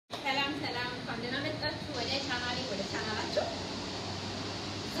ሰላም እንደና መጣችሁ ወደ ቻናላችሁ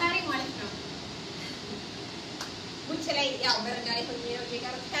ዛሬ ማለት ነው ውጭ ላይ ያው በረዳ ላይ ሆኜ ነው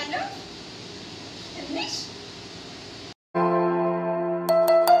የቀረጽኩት ያለው ትንሽ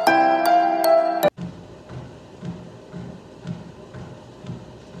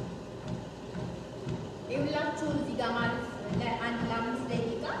ይኸውላችሁ እዚህ ጋር ማለት ለአንድ ለአምስት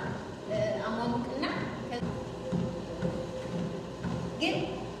ደቂቃ አሟሙቅና ግን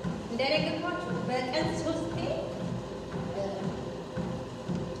እንደረገጥኳችሁ በቀን 3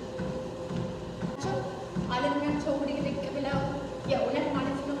 አለምናቸው ድቅድቅ ብለው የእውነት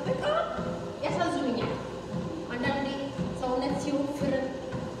ማለት ነው በጣም ያሳዝኑኛል። አንዳንዴ ሰውነት ሲወፍር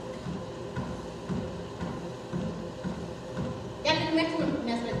ያለምናቸው ነው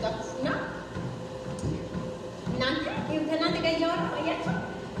የሚያስረዳችሁና እናንተ ከእናንተ ጋር እያወራሁ አያችሁ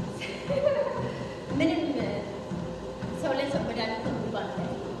ምንም ሰው ላይ ሰው ወዳለ ተብሏል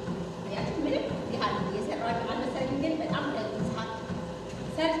አያችሁ ምንም ያህል የሰራው አልመሰለኝም ግን በጣም ለሰዓት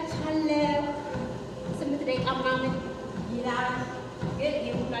ሰርቻለሁ 8 ደቂቃ ምናምን ይላል ግን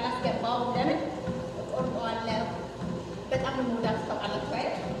የሙላ አላስገባው ለምን ቆርጠዋለሁ በጣም ነው ሙላ ታውቃላችሁ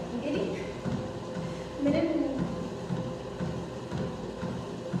አይደል እንግዲህ ምንም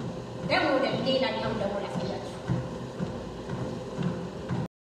ደግሞ ወደ ሌላኛው ደግሞ ላሳያችሁ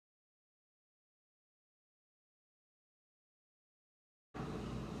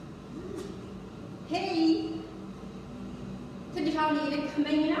ሄይ ትንሽ አሁን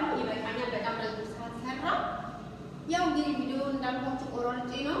እየደከመኝ ነው ይበቃኛል በጣም ረጅም ሰዓት ሰራ ያው እንግዲህ ቪዲዮ እንዳልኳችሁ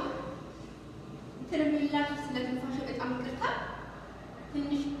ቆራርጬ ነው ትርሚላችሁ ስለትንፋሽ በጣም ይቅርታ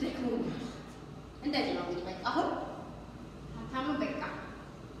ትንሽ ደክሞኛል እንደዚህ ነው እንግዲህ በቃ አሁን ታታሙ በቃ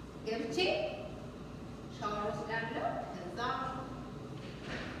ገብቼ ሻወር ወስዳለሁ ከዛ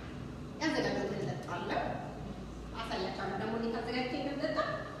ያዘጋጀሁትን እጠጣለሁ አሳያችኋለሁ ደግሞ እንዴት አዘጋጅቼ እንደምጠጣ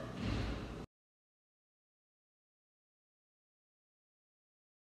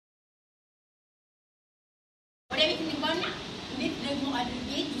ወደ ቤት እንግባና እንዴት ደግሞ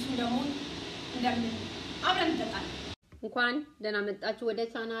አድርጌ ጁሱን ደግሞ እንደምን አብረን እንጠጣለን። እንኳን ደህና መጣችሁ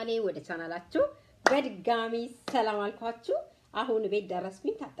ወደ ቻናላችሁ በድጋሚ ሰላም አልኳችሁ። አሁን ቤት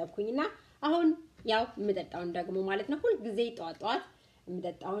ደረስኩኝ ታጠብኩኝና አሁን ያው የምጠጣውን ደግሞ ማለት ነው ሁሉ ጊዜ ጧት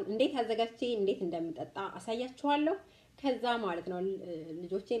የምጠጣውን እንዴት አዘጋጅቼ እንዴት እንደምጠጣ አሳያችኋለሁ። ከዛ ማለት ነው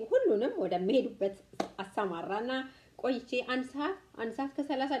ልጆቼን ሁሉንም ወደ መሄዱበት አሳማራና ቆይቼ አንድ ሰዓት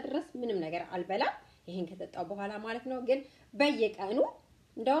ከ30 ድረስ ምንም ነገር አልበላም። ይሄን ከተጣው በኋላ ማለት ነው ግን በየቀኑ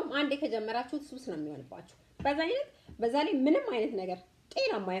እንደውም አንዴ ከጀመራችሁት ሱስ ነው የሚሆንባችሁ። በዛ ላይ ምንም አይነት ነገር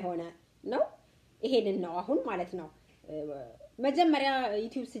ጤናማ የሆነ ነው። ይሄንን ነው አሁን ማለት ነው መጀመሪያ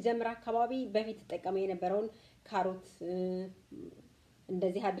ዩቲዩብ ሲጀምር አካባቢ በፊት ተጠቀመ የነበረውን ካሮት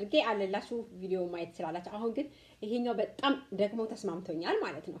እንደዚህ አድርጌ አለላችሁ ቪዲዮ ማየት ትችላላችሁ። አሁን ግን ይሄኛው በጣም ደግሞ ተስማምቶኛል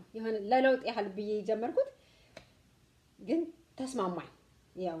ማለት ነው። የሆነ ለለውጥ ያህል ብዬ ጀመርኩት ግን ተስማማኝ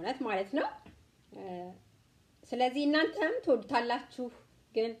የእውነት ማለት ነው። ስለዚህ እናንተም ትወዱታላችሁ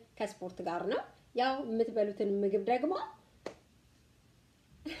ግን ከስፖርት ጋር ነው ያው የምትበሉትን ምግብ ደግሞ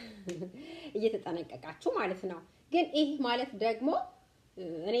እየተጠነቀቃችሁ ማለት ነው። ግን ይሄ ማለት ደግሞ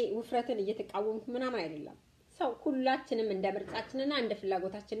እኔ ውፍረትን እየተቃወምኩ ምናምን አይደለም። ሰው ሁላችንም እንደ ምርጫችንና እንደ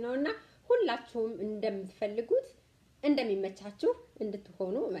ፍላጎታችን ነውና ሁላችሁም እንደምትፈልጉት እንደሚመቻችሁ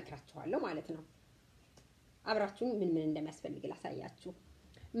እንድትሆኑ እመክራችኋለሁ ማለት ነው። አብራችሁን ምን እንደሚያስፈልግ ላሳያችሁ።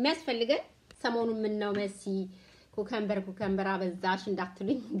 የሚያስፈልገን ሰሞኑን ምን ነው መሲ ኩከምበር አበዛሽ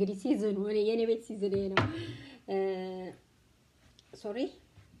እንዳትሉኝ እንግዲህ ሲዝኑ የኔ ቤት ሲዝኑ ነው። ሶሪ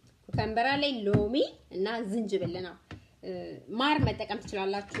ኩከምበራ ላይ ሎሚ እና ዝንጅብል ነው። ማር መጠቀም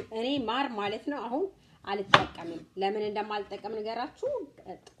ትችላላችሁ። እኔ ማር ማለት ነው አሁን አልተጠቀምም። ለምን እንደማልጠቀም ንገራችሁ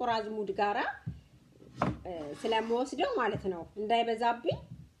ጥቁር አዝሙድ ጋራ ስለምወስደው ማለት ነው እንዳይበዛብኝ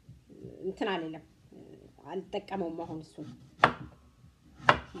እንትን አይደለም አልተጠቀመውም። አሁን እሱ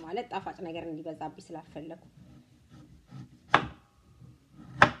ማለት ጣፋጭ ነገር እንዲበዛብኝ ስላልፈለኩ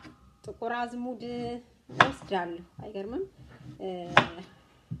ጥቁር አዝሙድ ወስዳለሁ። አይገርምም?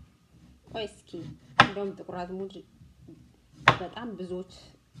 ቆይ እስኪ እንደውም ጥቁር አዝሙድ በጣም ብዙዎች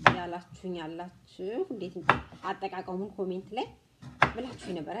ያላችሁኝ አላችሁ እንዴት አጠቃቀሙን ኮሜንት ላይ ብላችሁ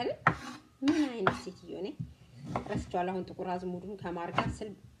ነበር አይደል? ምን አይነት ሴትዮ ነኝ ረስቻለሁ። አሁን ጥቁር አዝሙዱን ከማር ጋር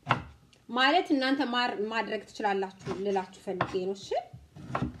ስል ማለት እናንተ ማር ማድረግ ትችላላችሁ ልላችሁ ፈልጌ ነው። እሺ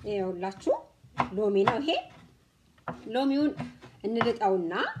ይኸውላችሁ ሎሚ ነው ይሄ። ሎሚውን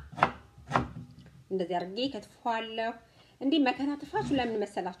እንልጣውና እንደዚህ አድርጌ ከትፈዋለሁ። እንዲህ መከታተፋችሁ ለምን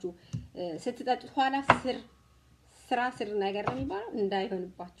መሰላችሁ? ስትጠጡት ኋላ ስር ነገር ነው የሚባለው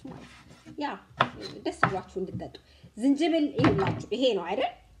እንዳይሆንባችሁ ማለት ነው። ያ ደስ ብሏችሁ እንድትጠጡ። ዝንጅብል ይኸውላችሁ ይሄ ነው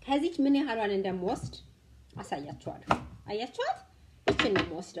አይደል? ከዚች ምን ያህሏን እንደምወስድ አሳያችኋለሁ። አያችኋት? እቺን ነው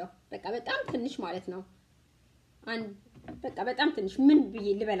የምወስደው በቃ በጣም ትንሽ ማለት ነው በቃ በጣም ትንሽ ምን ብዬ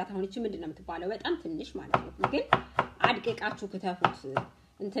ልበላት አሁን እቺ ምንድነው የምትባለው በጣም ትንሽ ማለት ነው ግን አድቀቃችሁ ከተፉት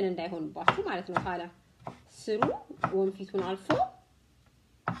እንትን እንዳይሆንባችሁ ማለት ነው ታላ ስሩ ወንፊቱን አልፎ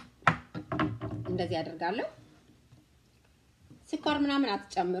እንደዚህ አደርጋለሁ ስኳር ምናምን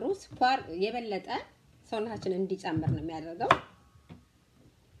አትጨምሩ ስኳር የበለጠ ሰውነታችን እንዲጨምር ነው የሚያደርገው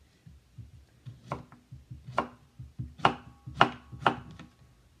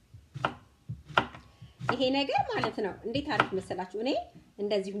ይሄ ነገር ማለት ነው እንዴት አሪፍ መሰላችሁ እኔ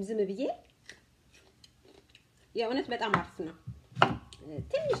እንደዚሁም ዝም ብዬ የእውነት በጣም አሪፍ ነው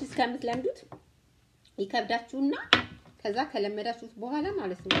ትንሽ እስከምትለምዱት ይከብዳችሁና ከዛ ከለመዳችሁት በኋላ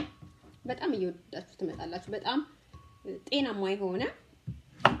ማለት ነው በጣም እየወደዳችሁ ትመጣላችሁ በጣም ጤናማ የሆነ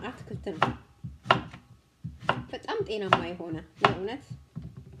አትክልት ነው በጣም ጤናማ የሆነ የእውነት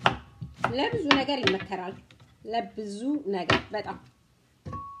ለብዙ ነገር ይመከራል ለብዙ ነገር በጣም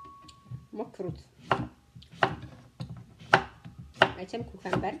ሞክሩት አይቼም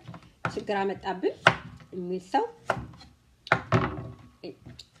ኩከምበር ችግር አመጣብን የሚል ሰው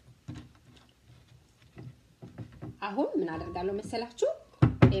አሁን ምን አደርጋለሁ መሰላችሁ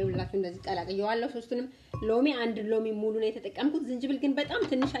ይኸውላችሁ እንደዚህ ቀላቅየዋለሁ ሶስቱንም ሎሚ አንድ ሎሚ ሙሉ ነው የተጠቀምኩት ዝንጅብል ግን በጣም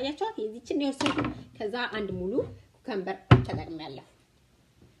ትንሽ አያችኋት የዚችን ነው የወሰድኩት ከዛ አንድ ሙሉ ኩከምበር ተጠቅሜያለሁ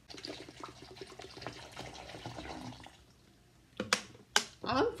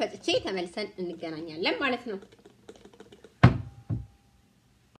አሁን ፈጭቼ ተመልሰን እንገናኛለን ማለት ነው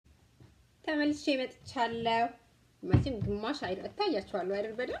ተመልሼ መጥቻለሁ መቼም ግማሽ አይታያችኋለሁ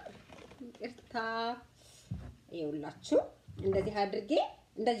አይደል በደንብ ይቅርታ ይኸውላችሁ እንደዚህ አድርጌ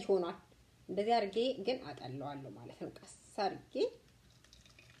እንደዚህ ሆኗል እንደዚህ አድርጌ ግን አጠለዋለሁ ማለት ነው ቀስ አድርጌ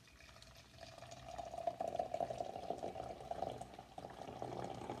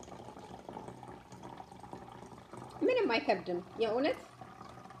ምንም አይከብድም የእውነት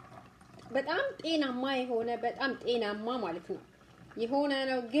በጣም ጤናማ የሆነ በጣም ጤናማ ማለት ነው የሆነ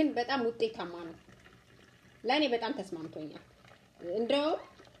ነው ግን በጣም ውጤታማ ነው ለኔ በጣም ተስማምቶኛል እንደው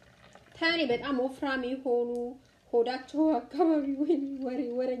ታኔ በጣም ወፍራም የሆኑ ሆዳቸው አካባቢ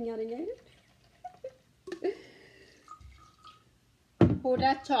ወረኛ ነኝ አይደል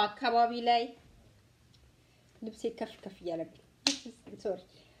ሆዳቸው አካባቢ ላይ ልብሴ ከፍ ያለብኝ ሶሪ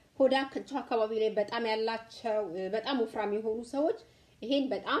ሆዳቸው አካባቢ ላይ በጣም ያላቸው በጣም ወፍራም የሆኑ ሰዎች ይሄን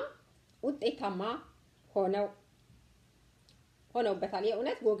በጣም ውጤታማ ሆነውበታል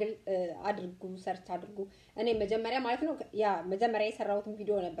የእውነት ጎግል አድርጉ ሰርች አድርጉ እኔ መጀመሪያ ማለት ነው ያ መጀመሪያ የሰራሁትን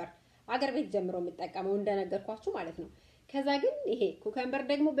ቪዲዮ ነበር አገር ቤት ጀምሮ የምጠቀመው እንደነገርኳችሁ ማለት ነው ከዛ ግን ይሄ ኩከምበር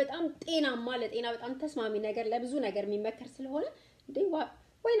ደግሞ በጣም ጤናማ ለጤና በጣም ተስማሚ ነገር ለብዙ ነገር የሚመከር ስለሆነ እንዴ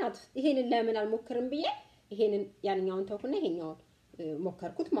ወይናት ይሄንን ለምን አልሞክርም ብዬ ይሄንን ያንኛውን ተውኩና ይሄኛውን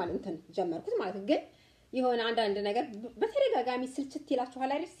ሞከርኩት ማለት እንትን ጀመርኩት ማለት ግን የሆነ አንድ ነገር በተደጋጋሚ ስልችት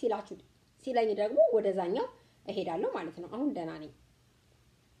ይላችኋል አይደል ሲላኝ ደግሞ ወደዛኛው እሄዳለሁ ማለት ነው አሁን ደህና ነኝ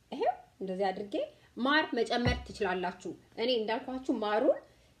ይሄው እንደዚህ አድርጌ ማር መጨመር ትችላላችሁ እኔ እንዳልኳችሁ ማሩን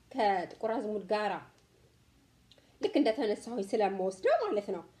ከጥቁር አዝሙድ ጋራ ልክ እንደተነሳሁኝ ስለምወስደው ማለት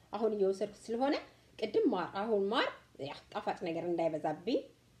ነው አሁን እየወሰድኩ ስለሆነ ቅድም አሁን ማር ጣፋጭ ነገር እንዳይበዛብኝ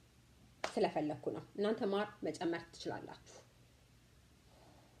ስለፈለኩ ነው እናንተ ማር መጨመር ትችላላችሁ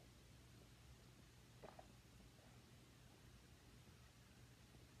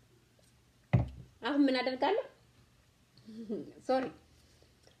አሁን ምን አደርጋለሁ ሶሪ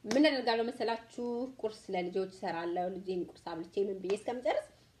ምን አደርጋለሁ መሰላችሁ ቁርስ ለልጆች ሰራለሁ ልጄን ቁርስ አብልቼ ምን ብዬ እስከምጨርስ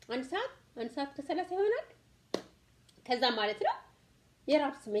አንድ ሰዓት ከ30 ይሆናል ከዛ ማለት ነው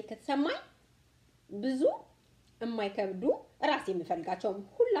የራብ ስሜት ከተሰማኝ ብዙ የማይከብዱ ራሴ የምፈልጋቸው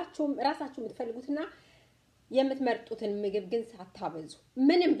ሁላችሁም ራሳችሁ የምትፈልጉትና የምትመርጡትን ምግብ ግን ሳታበዙ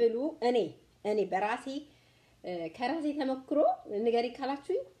ምንም ብሉ እኔ በራሴ ከራሴ ተመክሮ ንገሪ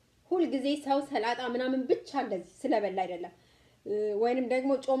ካላችሁ ሁሉ ጊዜ ሰው ሰላጣ ምናምን ብቻ እንደዚህ ስለበላ አይደለም ወይንም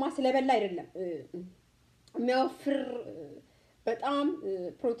ደግሞ ጮማ ስለበላ አይደለም የሚያወፍር በጣም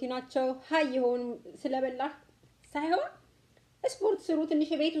ፕሮቲናቸው ሃይ የሆኑ ስለበላ ሳይሆን ስፖርት ስሩ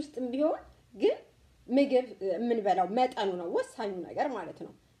ትንሽ ቤት ውስጥም ቢሆን ግን ምግብ የምንበላው መጠኑ ነው ወሳኙ ነገር ማለት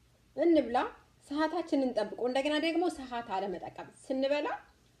ነው እንብላ ሰዓታችንን እንጠብቆ እንደገና ደግሞ ሰዓት አለመጠቀም ስንበላ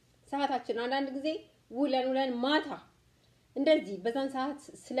ሰዓታችን አንዳንድ ጊዜ ውለን ማታ እንደዚህ በዛን ሰዓት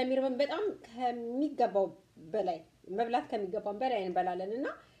ስለሚርበን በጣም ከሚገባው በላይ መብላት ከሚገባን በላይ እንበላለንና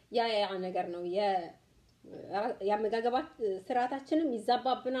ያ ነገር ነው ያመጋገባት ስርዓታችንም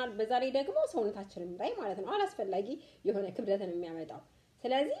ይዛባብናል በዛ ላይ ደግሞ ሰውነታችንም ላይ ማለት ነው አላስፈላጊ የሆነ ክብደትን የሚያመጣው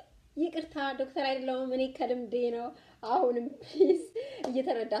ስለዚህ ይቅርታ ዶክተር አይደለም እኔ ከልምዴ ነው አሁንም ፕሊዝ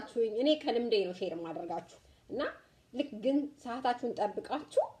እየተረዳችሁኝ እኔ ከልምዴ ነው ሼር ማድረጋችሁ እና ልክ ግን ሰዓታችሁን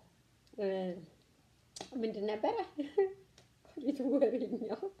ጠብቃችሁ ምንድን ነበር ወሬኛ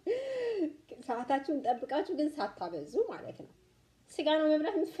ሰዓታችሁን ጠብቃችሁ ግን ሳታበዙ ማለት ነው ስጋ ነው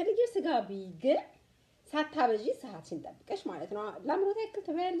መብላት የምትፈልጊው ስጋ ግን ሳታበዢ ሰዓትሽን ጠብቀሽ ማለት ነው ለምሮታ ያክል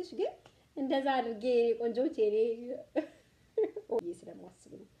ትበያለሽ ግን እንደዛ አድርጌ ቆንጆች እኔ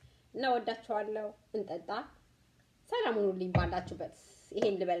ስለማስብ ነው እና ወዳችኋለሁ እንጠጣ ሰላም ሁኑልኝ ባላችሁበት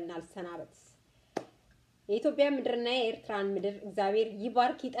ይሄን ልበልና ልሰናበት የኢትዮጵያ ምድርና የኤርትራን ምድር እግዚአብሔር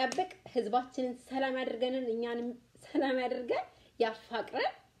ይባርክ ይጠብቅ ህዝባችንን ሰላም ያድርገንን እኛንም ሰላም ያድርገን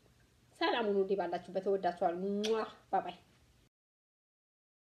ያፋቅረን ሰላም ሁኑልኝ ባላችሁበት ወዳችኋለሁ ባይ ባይ